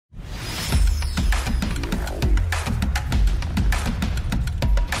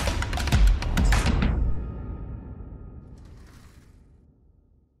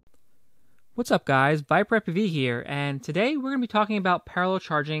What's up guys, Viper FPV here, and today we're going to be talking about parallel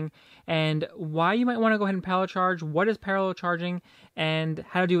charging and why you might want to go ahead and parallel charge, what is parallel charging, and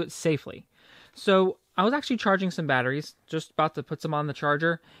how to do it safely. So I was actually charging some batteries, just about to put some on the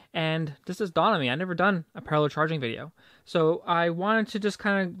charger, and this has dawned on me, I've never done a parallel charging video. So I wanted to just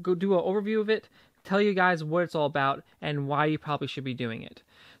kind of go do an overview of it, tell you guys what it's all about, and why you probably should be doing it.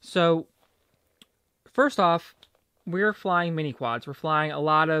 So first off, we're flying mini quads. We're flying a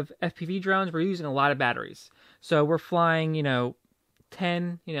lot of FPV drones. We're using a lot of batteries. So we're flying, 10,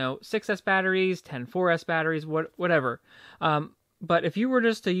 6S batteries, 10 4S batteries, whatever. But if you were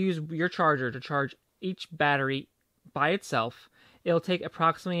just to use your charger to charge each battery by itself, it'll take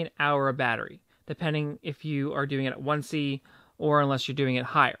approximately an hour a battery, depending if you are doing it at 1C or unless you're doing it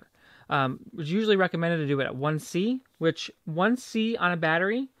higher. It's usually recommended to do it at 1C, which 1C on a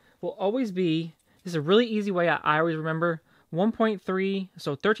battery will always be, this is a really easy way I always remember, 1.3,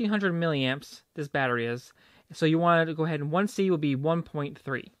 so 1300 milliamps this battery is. So you want to go ahead and 1C will be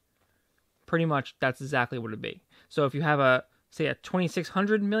 1.3. Pretty much that's exactly what it would be. So if you have a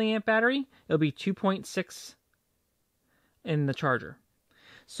 2600 milliamp battery, it'll be 2.6 in the charger.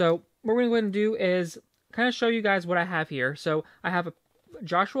 So what we're going to go ahead and do is kind of show you guys what I have here. So I have a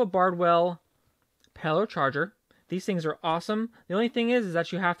Joshua Bardwell parallel charger. These things are awesome. The only thing is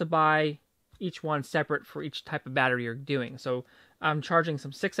that you have to buy each one separate for each type of battery you're doing. So I'm charging some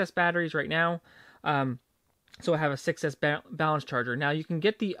 6S batteries right now. So I have a 6S balance charger. Now you can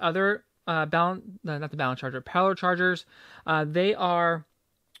get the other not the balance charger, parallel chargers. They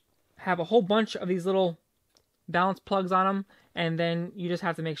have a whole bunch of these little balance plugs on them, and then you just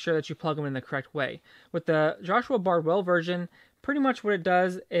have to make sure that you plug them in the correct way. With the Joshua Bardwell version, pretty much what it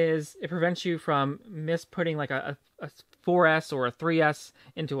does is it prevents you from misputting like a 4S or a 3S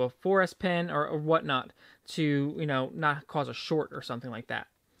into a 4S pin or whatnot to, not cause a short or something like that.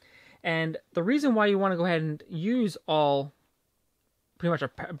 And the reason why you want to go ahead and use pretty much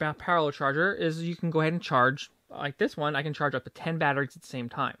a parallel charger is you can go ahead and charge, like this one, I can charge up to 10 batteries at the same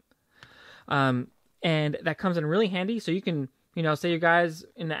time. And that comes in really handy, so you can, say you guys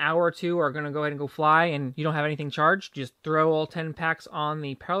in an hour or two are going to go ahead and go fly and you don't have anything charged, just throw all 10 packs on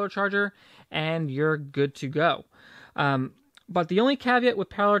the parallel charger and you're good to go. But the only caveat with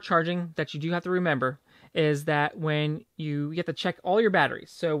parallel charging that you do have to remember is that when you have to check all your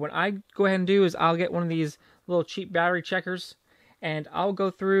batteries. So what I go ahead and do is I'll get one of these little cheap battery checkers and I'll go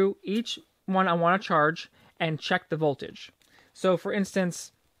through each one I want to charge and check the voltage. So for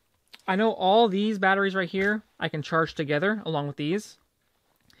instance, I know all these batteries right here I can charge together along with these.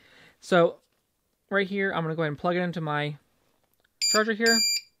 So right here I'm going to go ahead and plug it into my charger here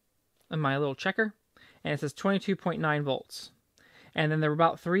and my little checker, and it says 22.9 volts. And then they're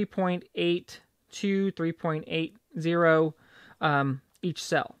about 3.82, 3.80 each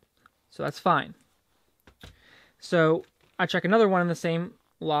cell. So that's fine. So I check another one in the same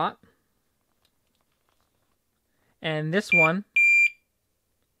lot, and this one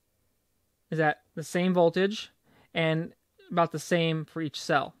is at the same voltage and about the same for each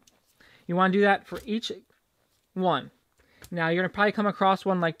cell. You want to do that for each one. Now you're going to probably come across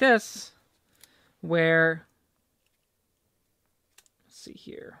one like this where, let's see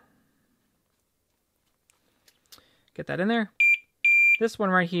here, get that in there. This one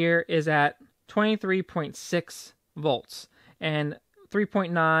right here is at 23.6 volts and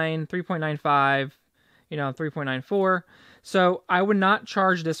 3.9, 3.95, 3.94. So I would not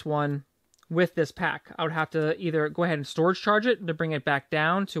charge this one with this pack. I would have to either go ahead and storage charge it to bring it back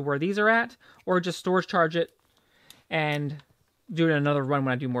down to where these are at, or just storage charge it and do it another run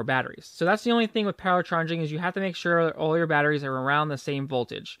when I do more batteries. So that's the only thing with parallel charging, is you have to make sure that all your batteries are around the same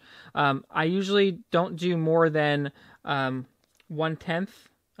voltage. I usually don't do more than 1/10,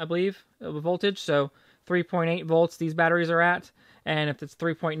 I believe, of a voltage. So 3.8 volts these batteries are at, and if it's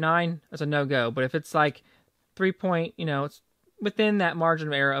 3.9, that's a no-go. But if it's like 3. It's within that margin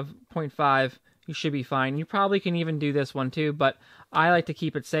of error of 0.5, you should be fine. You probably can even do this one too, but I like to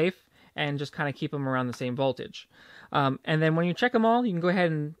keep it safe and just kind of keep them around the same voltage. And then when you check them all, you can go ahead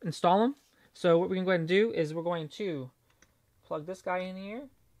and install them. So what we can go ahead and do is we're going to plug this guy in here.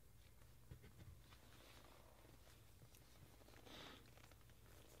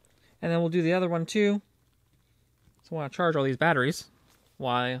 And then we'll do the other one too. So I want to charge all these batteries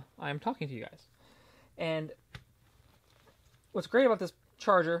while I'm talking to you guys. And what's great about this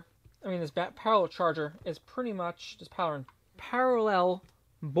charger, this parallel charger, is pretty much this parallel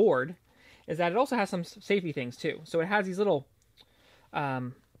board, is that it also has some safety things too. So it has these little,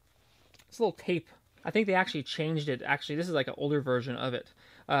 this little tape. I think they actually changed it. Actually, this is like an older version of it,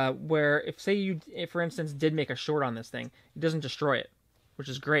 where if for instance, did make a short on this thing, it doesn't destroy it, which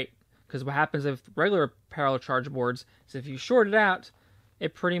is great. Because what happens with regular parallel charge boards is if you short it out,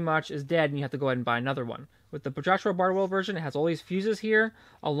 it pretty much is dead and you have to go ahead and buy another one. With the Joshua Bardwell version, it has all these fuses here,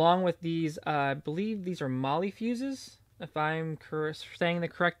 along with these, I believe these are Moly fuses, if I'm saying the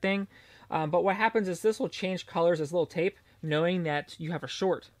correct thing. But what happens is this will change colors as little tape, knowing that you have a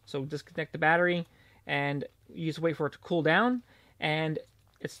short. So disconnect the battery, and you just wait for it to cool down, and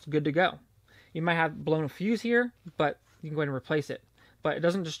it's good to go. You might have blown a fuse here, but you can go ahead and replace it. But it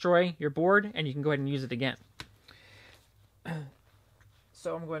doesn't destroy your board, and you can go ahead and use it again.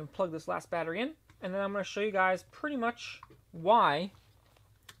 So I'm going to plug this last battery in, and then I'm going to show you guys pretty much why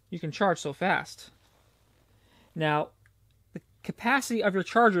you can charge so fast. Now, the capacity of your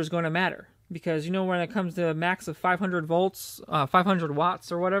charger is going to matter, because you know when it comes to a max of 500 volts, 500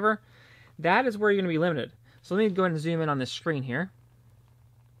 watts or whatever, that is where you're going to be limited. So let me go ahead and zoom in on this screen here.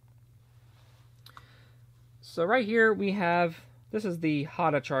 So right here we have, this is the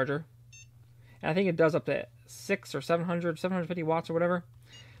HATA charger, and I think it does up to 600 or 750 watts or whatever.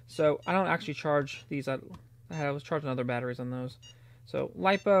 So I don't actually charge these. I was charging other batteries on those. So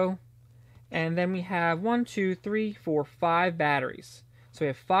LiPo, and then we have 1, 2, 3, 4, 5 batteries. So we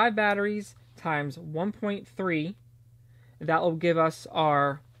have 5 batteries times 1.3. That will give us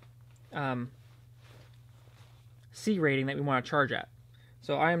our C rating that we want to charge at.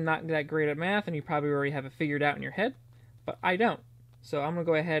 So I am not that great at math, and you probably already have it figured out in your head, but I don't. So I'm going to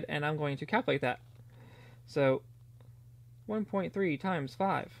go ahead and I'm going to calculate that. So 1.3 times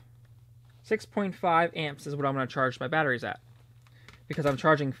 5. 6.5 amps is what I'm going to charge my batteries at. Because I'm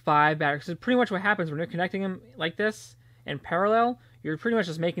charging 5 batteries. So pretty much what happens when you're connecting them like this in parallel, you're pretty much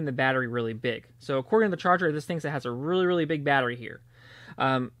just making the battery really big. So according to the charger, this thinks it has a really, really big battery here.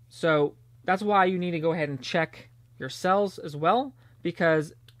 So that's why you need to go ahead and check your cells as well,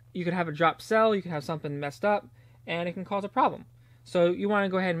 because you could have a dropped cell, you could have something messed up, and it can cause a problem. So you want to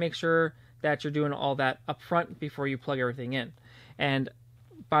go ahead and make sure that you're doing all that up front before you plug everything in. And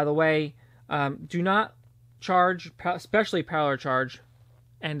by the way, do not charge, especially parallel charge,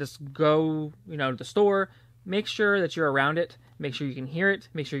 and just go, to the store. Make sure that you're around it. Make sure you can hear it.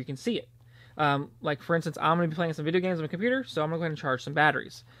 Make sure you can see it. Like for instance, I'm going to be playing some video games on my computer, so I'm going to go ahead and charge some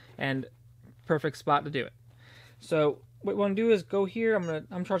batteries. And perfect spot to do it. So what we want to do is go here.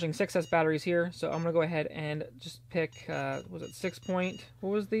 I'm charging 6S batteries here, so I'm going to go ahead and just pick, was it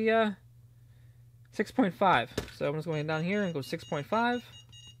 6.5? So I'm just going down here and go 6.5.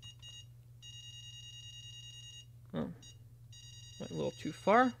 Oh, went a little too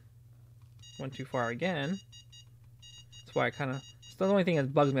far. Went too far again. That's why it's the only thing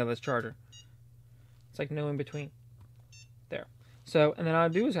that bugs me about this charger. It's like no in between. There. So, and then all I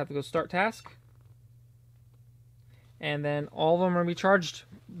do is have to go start task. And then all of them are going to be charged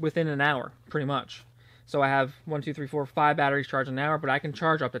within an hour, pretty much. So I have 1, 2, 3, 4, 5 batteries charged in an hour, but I can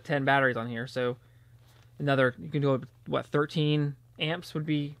charge up to 10 batteries on here. So you can go, 13 amps would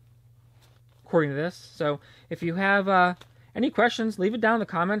be according to this. So if you have any questions, leave it down in the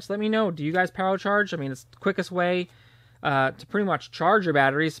comments. Let me know. Do you guys parallel charge? I mean, it's the quickest way to pretty much charge your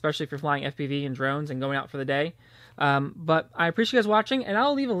batteries, especially if you're flying FPV and drones and going out for the day. But I appreciate you guys watching, and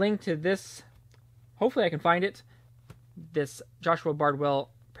I'll leave a link to this. Hopefully I can find it. This Joshua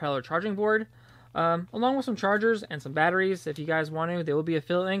Bardwell parallel charging board, along with some chargers and some batteries. If you guys want to, there will be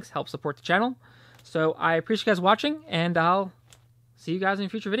affiliate links, help support the channel. So I appreciate you guys watching, and I'll see you guys in a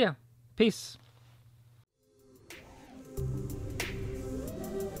future video. Peace.